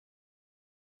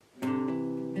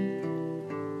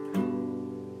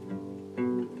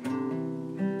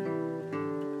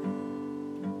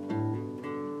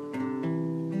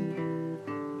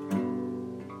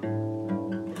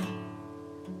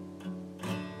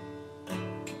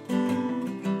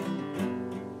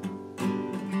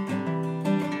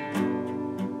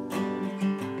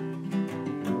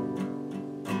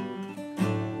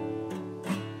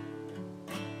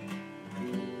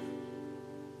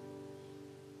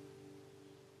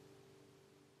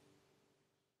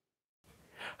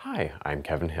Hi, I'm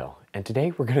Kevin Hill, and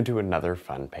today we're going to do another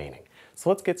fun painting. So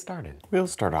let's get started. We'll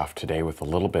start off today with a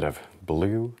little bit of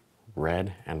blue,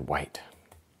 red, and white.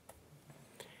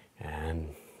 And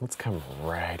let's come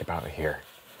right about here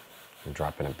and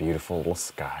drop in a beautiful little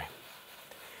sky.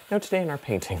 Now today in our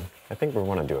painting, I think we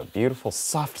want to do a beautiful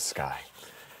soft sky,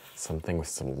 something with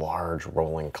some large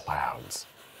rolling clouds.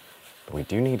 But we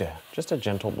do need just a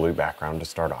gentle blue background to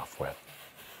start off with.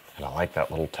 And I like that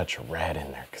little touch of red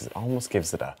in there because it almost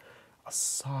gives it a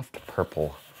soft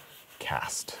purple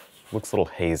cast. Looks a little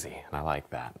hazy, and I like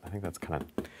that. I think that's kind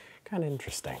of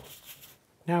interesting.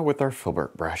 Now with our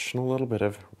filbert brush and a little bit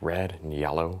of red and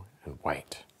yellow and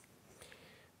white.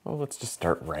 Well, let's just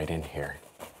start right in here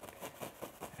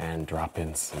and drop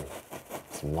in some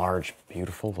large,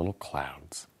 beautiful little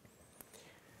clouds.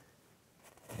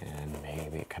 And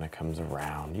maybe it kind of comes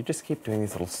around. You just keep doing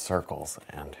these little circles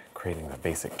and creating the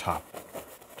basic top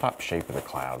shape of the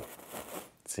cloud.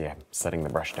 See, I'm setting the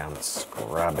brush down and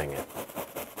scrubbing it.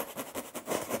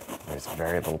 There's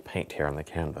very little paint here on the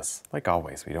canvas. Like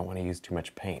always, we don't want to use too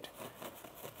much paint.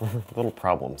 Little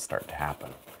problems start to happen.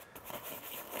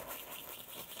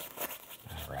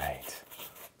 All right,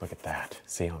 look at that.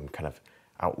 See how I'm kind of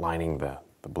outlining the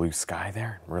blue sky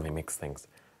there? It really makes things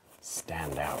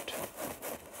stand out.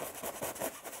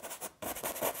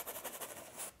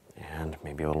 And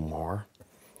maybe a little more.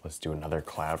 Let's do another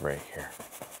cloud right here.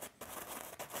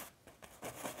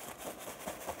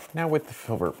 Now with the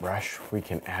filbert brush, we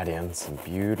can add in some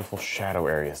beautiful shadow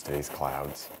areas to these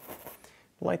clouds.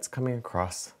 The light's coming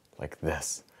across like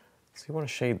this. So you want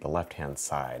to shade the left-hand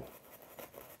side.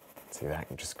 See, that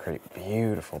can just create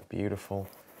beautiful, beautiful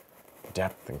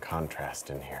depth and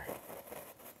contrast in here.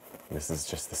 This is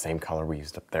just the same color we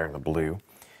used up there in the blue.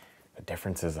 The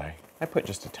difference is I put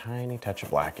just a tiny touch of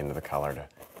black into the color to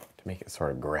make it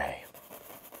sort of gray.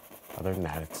 Other than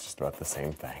that, it's just about the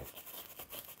same thing.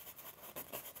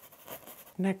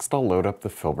 Next, I'll load up the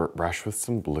filbert brush with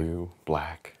some blue,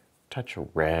 black, touch of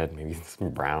red, maybe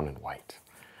some brown and white.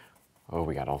 Oh,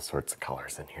 we got all sorts of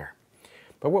colors in here.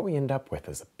 But what we end up with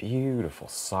is a beautiful,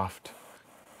 soft,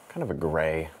 kind of a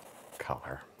gray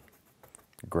color.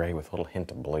 Gray with a little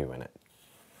hint of blue in it.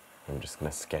 I'm just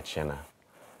going to sketch in a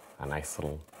nice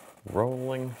little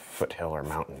rolling foothill or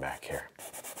mountain back here.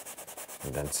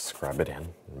 And then scrub it in.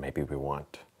 Maybe we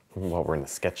want, while we're in the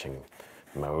sketching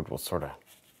mode, we'll sort of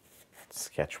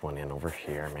sketch one in over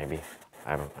here, maybe.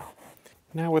 I don't know.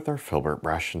 Now with our filbert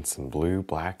brush and some blue,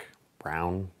 black,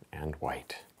 brown, and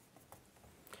white.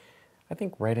 I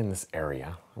think right in this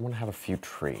area, I want to have a few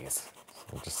trees. So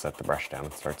I'll just set the brush down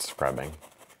and start scrubbing.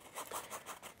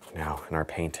 Now, in our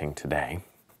painting today,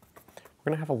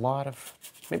 we're going to have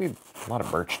maybe a lot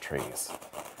of birch trees,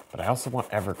 but I also want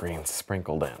evergreens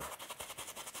sprinkled in.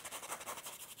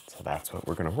 So that's what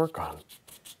we're going to work on.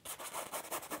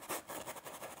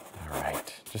 All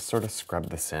right, just sort of scrub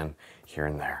this in here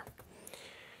and there.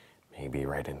 Maybe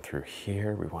right in through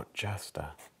here, we want just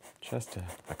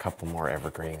a couple more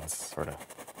evergreens, sort of.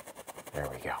 There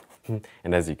we go.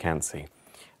 And as you can see,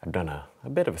 I've done a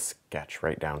bit of a sketch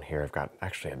right down here. I've got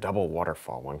actually a double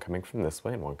waterfall, one coming from this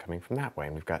way and one coming from that way,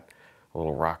 and we've got a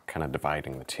little rock kind of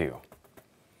dividing the two.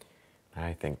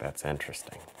 I think that's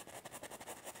interesting.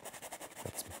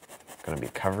 It's going to be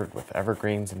covered with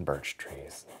evergreens and birch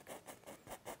trees.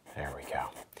 There we go.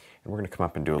 And we're going to come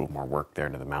up and do a little more work there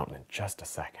to the mountain in just a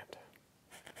second.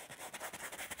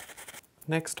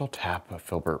 Next, I'll tap a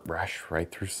filbert brush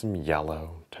right through some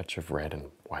yellow, touch of red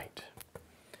and white.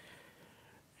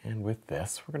 And with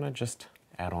this, we're going to just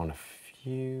add on a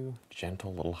few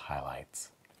gentle little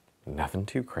highlights. Nothing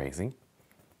too crazy.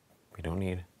 We don't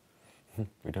need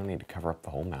to cover up the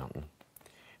whole mountain.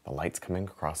 The light's coming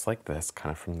across like this,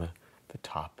 kind of from the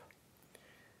top,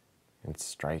 and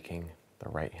striking the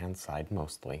right-hand side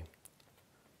mostly.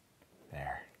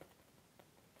 There.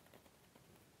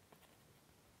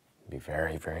 Be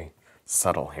very, very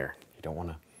subtle here. You don't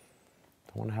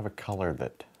want to have a color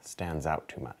that stands out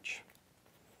too much.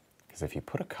 Because if you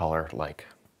put a color like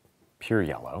pure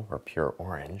yellow or pure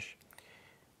orange,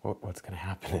 what's going to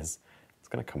happen is it's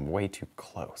going to come way too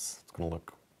close. It's going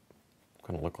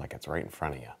to look like it's right in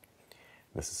front of you.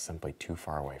 This is simply too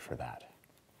far away for that.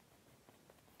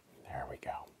 There we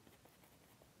go.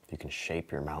 You can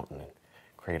shape your mountain and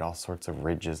create all sorts of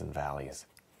ridges and valleys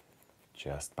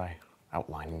just by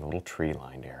outlining the little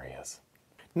tree-lined areas.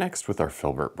 Next, with our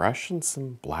filbert brush and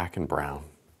some black and brown,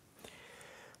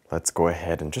 let's go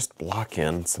ahead and just block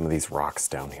in some of these rocks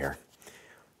down here.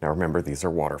 Now remember, these are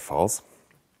waterfalls,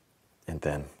 and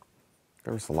then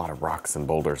there's a lot of rocks and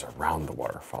boulders around the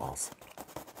waterfalls.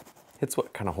 It's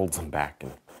what kind of holds them back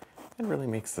and really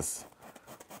makes this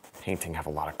painting have a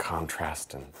lot of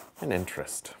contrast and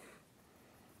interest.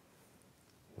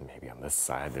 Maybe on this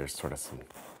side there's sort of some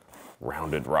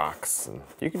rounded rocks, and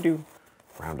you can do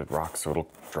rounded rocks so it'll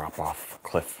drop off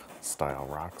cliff style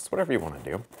rocks, whatever you want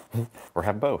to do. Or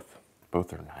have both.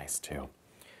 Both are nice too.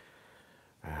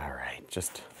 All right,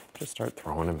 just start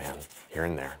throwing them in here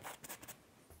and there.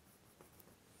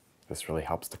 This really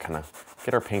helps to kind of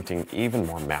get our painting even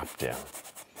more mapped in.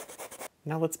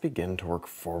 Now let's begin to work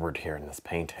forward here in this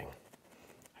painting.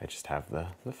 I just have the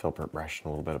filbert brush and a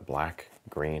little bit of black,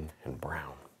 green, and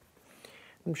brown.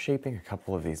 I'm shaping a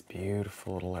couple of these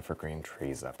beautiful little evergreen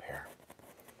trees up here.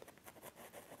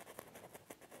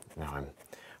 Now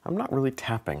I'm not really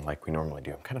tapping like we normally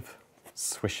do. I'm kind of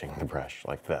swishing the brush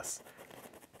like this.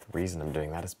 The reason I'm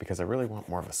doing that is because I really want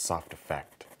more of a soft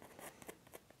effect.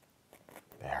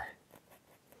 There.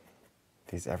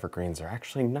 These evergreens are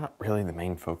actually not really the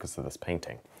main focus of this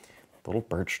painting. The little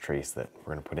birch trees that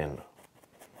we're going to put in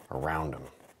around them.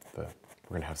 We're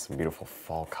going to have some beautiful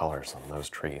fall colors on those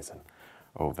trees, and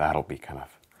oh, that'll be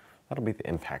the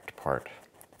impact part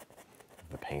of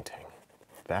the painting.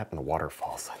 That and the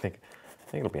waterfalls. I think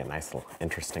it'll be a nice little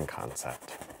interesting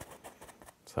concept.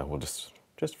 So we'll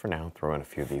just for now throw in a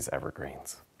few of these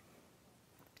evergreens.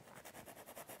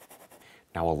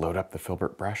 Now we'll load up the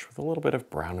filbert brush with a little bit of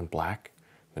brown and black,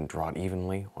 then draw it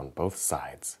evenly on both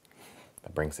sides.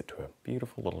 That brings it to a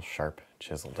beautiful little sharp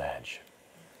chiseled edge.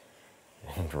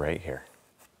 And right here,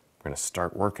 we're going to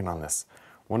start working on this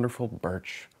wonderful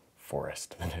birch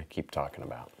forest that I keep talking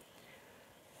about.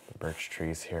 The birch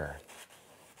trees here,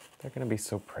 they're going to be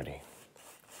so pretty.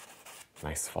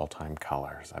 Nice fall-time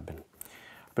colors. I've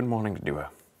been wanting to do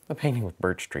a painting with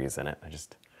birch trees in it. I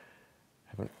just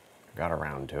haven't got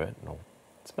around to it.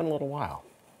 It's been a little while.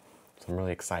 So I'm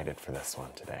really excited for this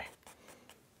one today.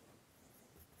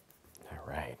 All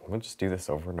right, we'll just do this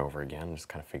over and over again. Just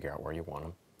kind of figure out where you want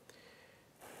them.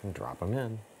 And drop them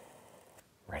in.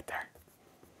 Right there.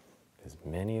 As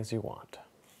many as you want.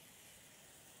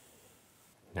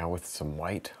 Now with some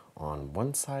white on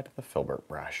one side of the filbert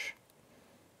brush,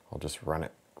 I'll just run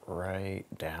it right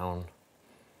down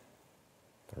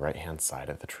the right-hand side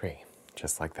of the tree,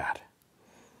 just like that.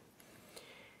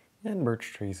 And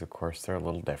birch trees, of course, they're a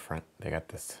little different. They got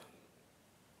this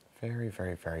very,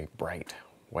 very, very bright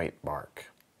white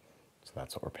bark. So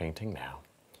that's what we're painting now.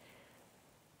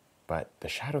 But the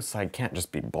shadow side can't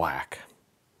just be black.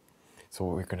 So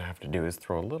what we're going to have to do is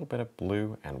throw a little bit of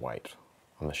blue and white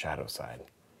on the shadow side.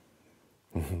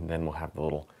 Then we'll have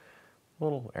the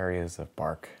little areas of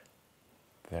bark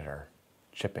that are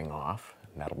chipping off,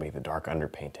 and that'll be the dark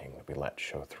underpainting that we let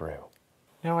show through.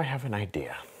 Now I have an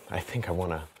idea. I think I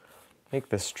want to make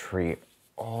this tree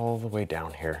all the way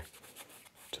down here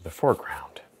to the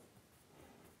foreground.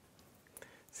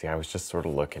 See, I was just sort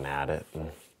of looking at it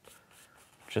and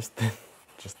just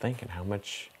thinking how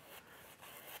much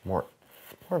more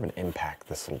of an impact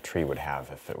this little tree would have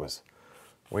if it was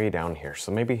way down here.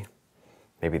 So maybe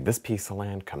this piece of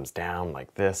land comes down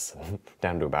like this, and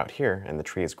down to about here, and the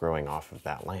tree is growing off of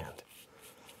that land.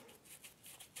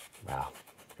 Well,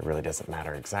 it really doesn't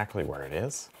matter exactly where it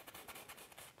is.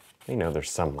 You know, there's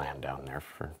some land down there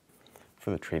for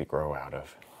the tree to grow out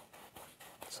of.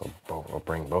 So we'll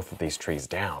bring both of these trees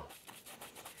down,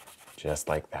 just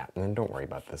like that. And then don't worry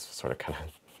about this, sort of kind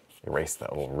of erase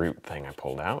that little root thing I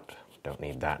pulled out. Don't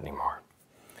need that anymore.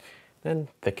 Then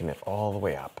thicken it all the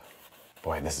way up.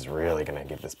 Boy, this is really going to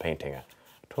give this painting a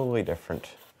totally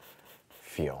different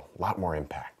feel. A lot more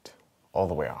impact all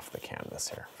the way off the canvas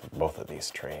here for both of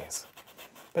these trees.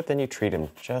 But then you treat them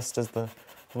just as the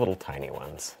little tiny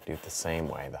ones. Do it the same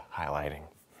way, the highlighting.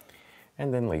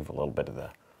 And then leave a little bit of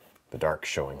the dark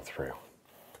showing through.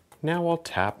 Now I'll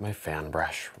tap my fan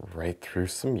brush right through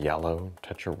some yellow,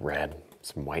 touch of red,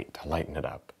 some white to lighten it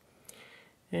up.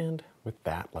 And with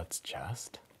that, let's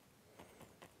just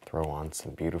throw on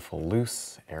some beautiful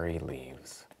loose, airy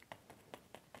leaves.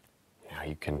 Now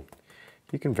you can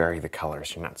vary the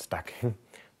colors. You're not stuck. Of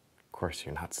course,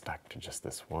 you're not stuck to just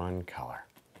this one color.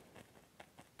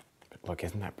 But look,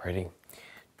 isn't that pretty?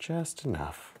 Just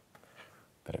enough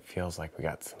that it feels like we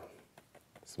got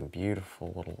some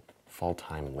beautiful little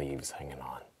fall-time leaves hanging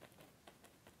on.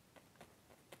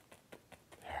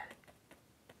 There.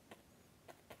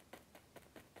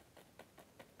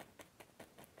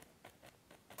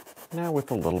 Now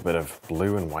with a little bit of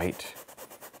blue and white,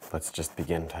 let's just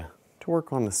begin to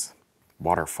work on this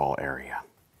waterfall area.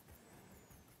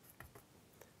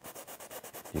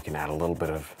 You can add a little bit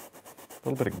of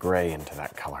gray into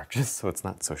that color, just so it's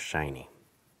not so shiny.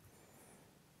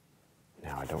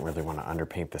 Now I don't really want to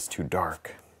underpaint this too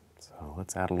dark, so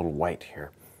let's add a little white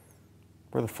here,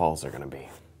 where the falls are going to be.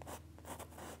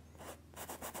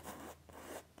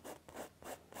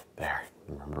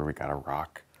 remember we got a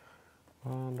rock.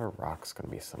 And our rock's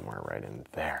gonna be somewhere right in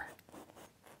there.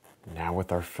 Now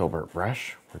with our filbert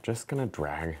brush, we're just gonna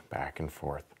drag back and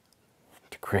forth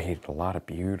to create a lot of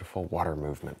beautiful water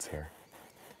movements here.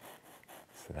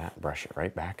 So that, brush it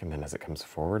right back, and then as it comes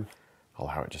forward,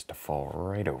 allow it just to fall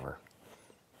right over.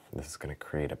 This is gonna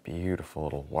create a beautiful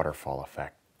little waterfall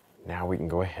effect. Now we can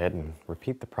go ahead and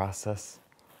repeat the process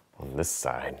on this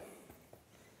side.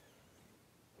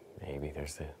 Maybe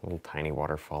there's a little tiny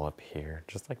waterfall up here,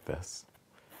 just like this.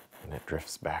 And it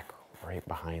drifts back right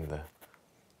behind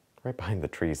the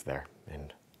trees there.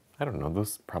 And I don't know,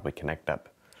 those probably connect up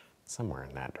somewhere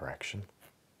in that direction.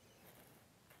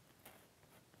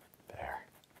 There.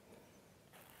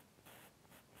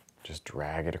 Just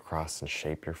drag it across and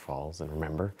shape your falls. And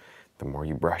remember, the more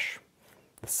you brush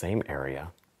the same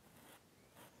area,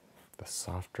 the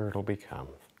softer it'll become.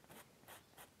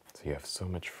 So you have so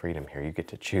much freedom here. You get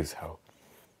to choose how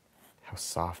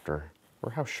soft or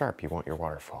how sharp you want your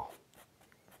waterfall.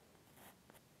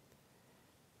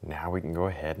 Now we can go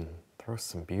ahead and throw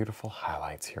some beautiful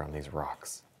highlights here on these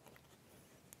rocks.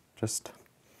 Just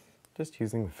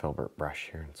using the filbert brush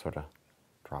here and sort of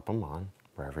drop them on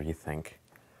wherever you think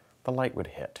the light would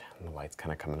hit. And the light's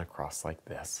kind of coming across like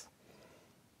this.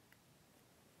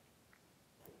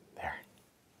 There.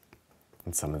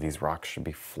 And some of these rocks should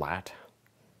be flat.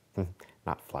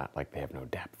 Not flat like they have no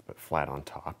depth, but flat on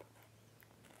top.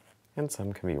 And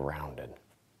some can be rounded.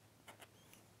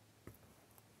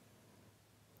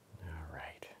 All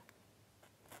right.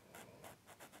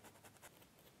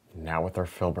 Now with our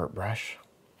filbert brush,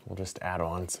 we'll just add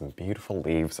on some beautiful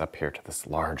leaves up here to this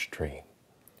large tree.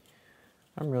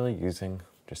 I'm really using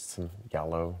just some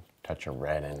yellow, touch of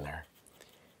red in there,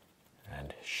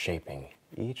 and shaping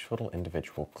each little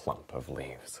individual clump of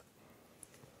leaves.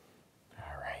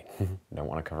 Don't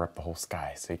want to cover up the whole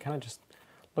sky, so you kind of just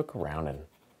look around and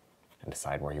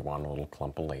decide where you want a little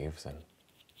clump of leaves and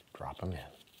drop them in.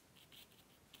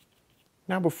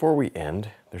 Now before we end,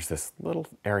 there's this little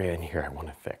area in here I want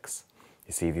to fix.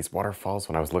 You see these waterfalls,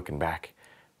 when I was looking back,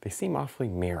 they seem awfully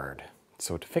mirrored.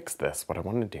 So to fix this, what I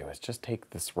want to do is just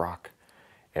take this rock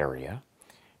area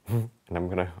and I'm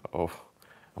gonna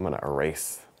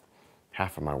erase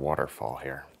half of my waterfall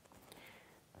here.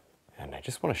 And I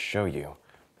just want to show you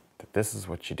that this is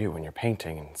what you do when you're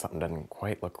painting and something doesn't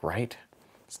quite look right.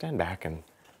 Stand back, and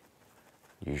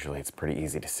usually it's pretty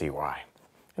easy to see why.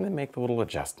 And then make the little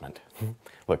adjustment.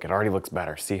 Look, it already looks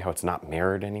better. See how it's not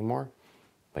mirrored anymore?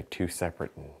 Like two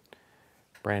separate and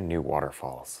brand new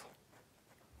waterfalls.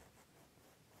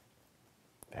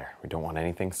 There, we don't want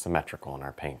anything symmetrical in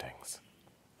our paintings.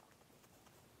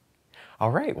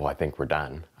 All right, well, I think we're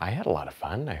done. I had a lot of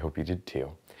fun. I hope you did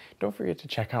too. Don't forget to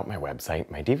check out my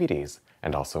website, my DVDs,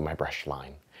 and also my brush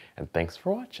line. And thanks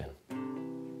for watching.